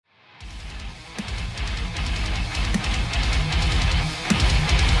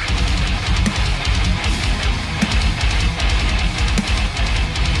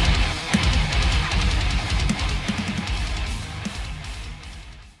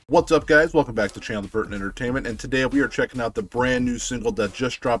What's up, guys? Welcome back to Channel Burton Entertainment, and today we are checking out the brand new single that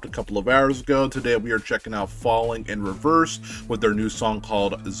just dropped a couple of hours ago. Today we are checking out Falling in Reverse with their new song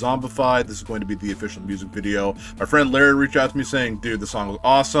called Zombified. This is going to be the official music video. My friend Larry reached out to me saying, dude, the song was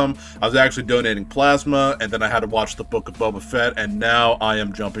awesome. I was actually donating plasma, and then I had to watch the Book of Boba Fett, and now I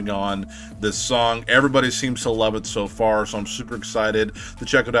am jumping on this song. Everybody seems to love it so far, so I'm super excited to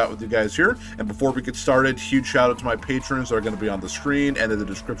check it out with you guys here. And before we get started, huge shout out to my patrons that are going to be on the screen and in the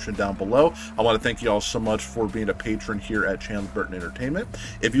description down below. I want to thank you all so much for being a patron here at Channel Burton Entertainment.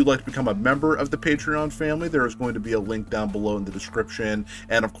 If you'd like to become a member of the Patreon family, there is going to be a link down below in the description,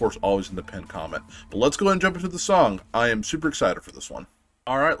 and of course always in the pinned comment. But let's go ahead and jump into the song. I am super excited for this one.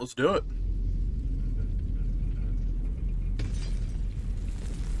 All right, let's do it.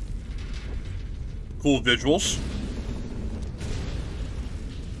 Cool visuals.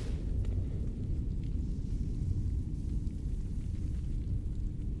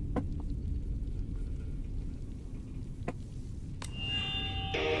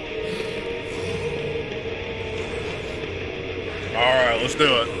 Alright, let's do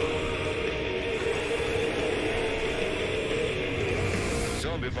it.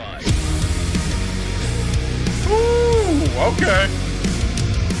 Zombified. Ooh, okay.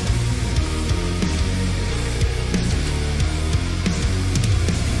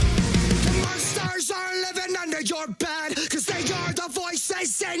 The monsters are living under your bed, cause they are the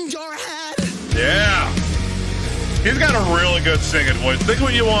voices in your head. Yeah. He's got a really good singing voice. Think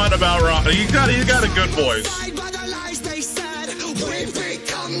what you want about Rob. He's got a good voice. We've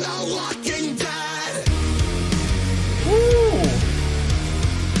become the walking dead. Ooh.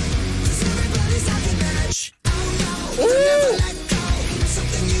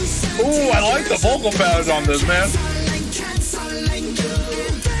 Ooh, I like the vocal patterns on this, man.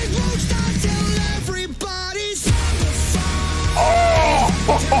 Oh!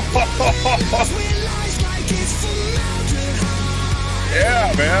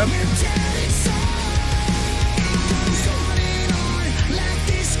 Yeah, man.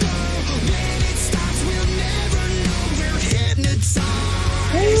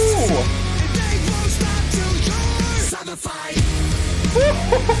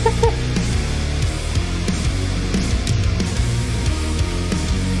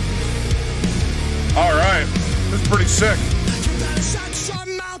 All right, this is pretty sick. You better shut your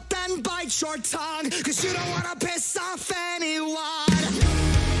mouth and bite your tongue, cause you don't want to piss off anyone.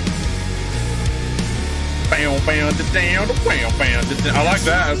 Bam, bam, down, bam, bam. I like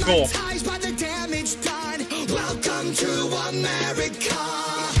that. That's cool. By the damage done. Welcome to America.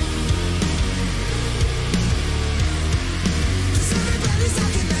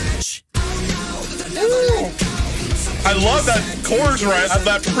 I love that chorus, right?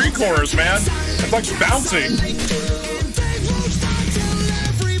 That pre-chorus, man. It's like bouncing.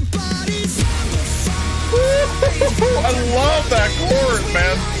 I love that chorus,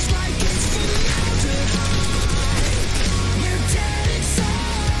 man.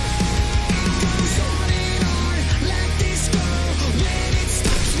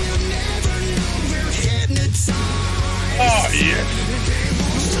 Oh, yeah.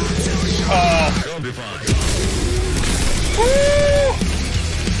 Woo!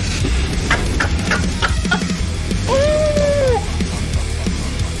 Woo!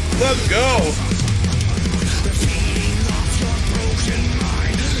 Let's go.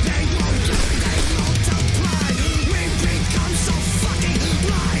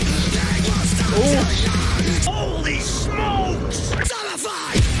 Holy smokes!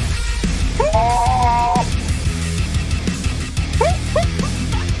 Zombified! Oh!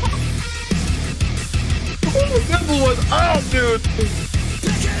 This was out, dude. Pick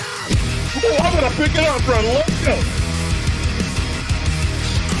it up! Oh, I'm gonna pick it up, bro. Let's go.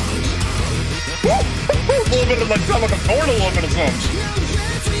 A little bit of like, sound like a corn, a little bit of something.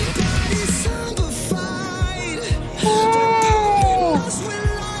 Everybody's zombified. Oh,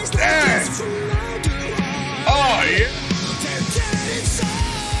 dang. Oh, yeah. They're dead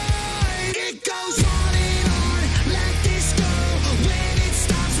inside. It goes on and on. Let this go. When it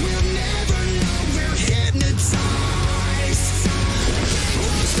stops, we'll never know we're hypnotized.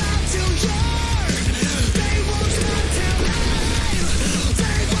 Won't stop till you're. They won't stop till I'm.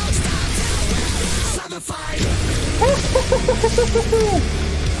 They won't stop till we're zombified.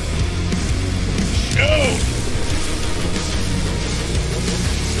 Yo.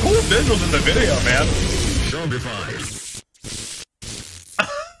 Cool visuals in the video, man. Zombified.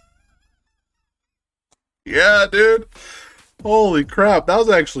 Yeah, dude. Holy crap, that was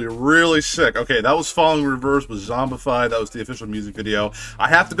actually really sick. Okay, that was Falling Reverse with Zombified. That was the official music video. I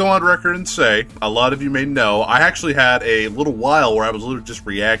have to go on record and say, a lot of you may know, I actually had a little while where I was literally just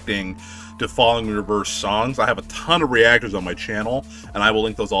reacting to Falling Reverse songs. I have a ton of reactors on my channel, and I will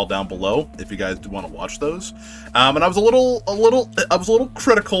link those all down below if you guys do want to watch those. And I was a little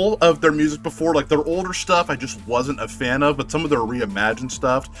critical of their music before, like their older stuff I just wasn't a fan of, but some of their reimagined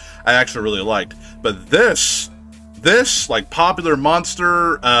stuff I actually really liked. But this, like Popular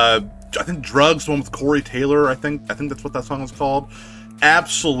Monster, I think Drugs, the one with Corey Taylor, I think that's what that song is called.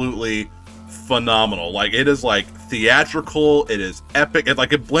 Absolutely phenomenal. Like, it is like theatrical, it is epic,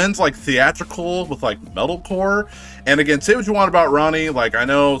 it blends like theatrical with like metalcore. And again, say what you want about Ronnie, like I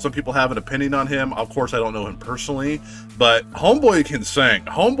know some people have an opinion on him, of course I don't know him personally, but Homeboy can sing.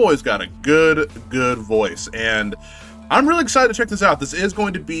 Homeboy's got a good voice, and I'm really excited to check this out. This is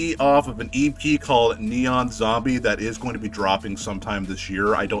going to be off of an EP called Neon Zombie that is going to be dropping sometime this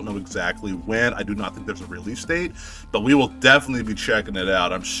year. I don't know exactly when. I do not think there's a release date, but we will definitely be checking it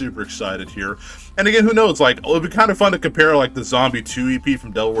out. I'm super excited here. And again, who knows, like, it'll be kind of fun to compare like the Zombie 2 EP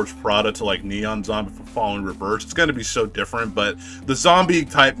from Devil Wears Prada to like Neon Zombie for Falling Reverse. It's going to be so different, but the zombie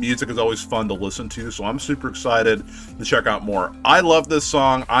type music is always fun to listen to, so I'm super excited to check out more. I love this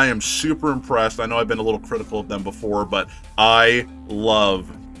song. I am super impressed. I know I've been a little critical of them before, but I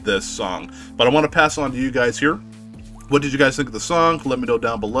love this song. But I want to pass on to you guys here. What did you guys think of the song? Let me know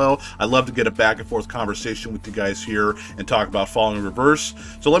down below. I love to get a back and forth conversation with you guys here and talk about Falling Reverse.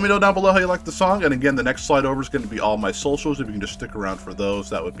 So let me know down below how you like the song. And again, the next slide over is going to be all my socials. If you can just stick around for those,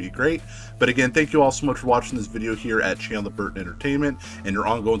 that would be great. But again, thank you all so much for watching this video here at Chandler Burton Entertainment. And your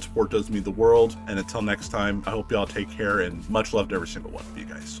ongoing support does mean the world. And until next time, I hope you all take care, and much love to every single one of you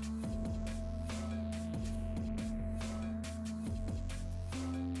guys.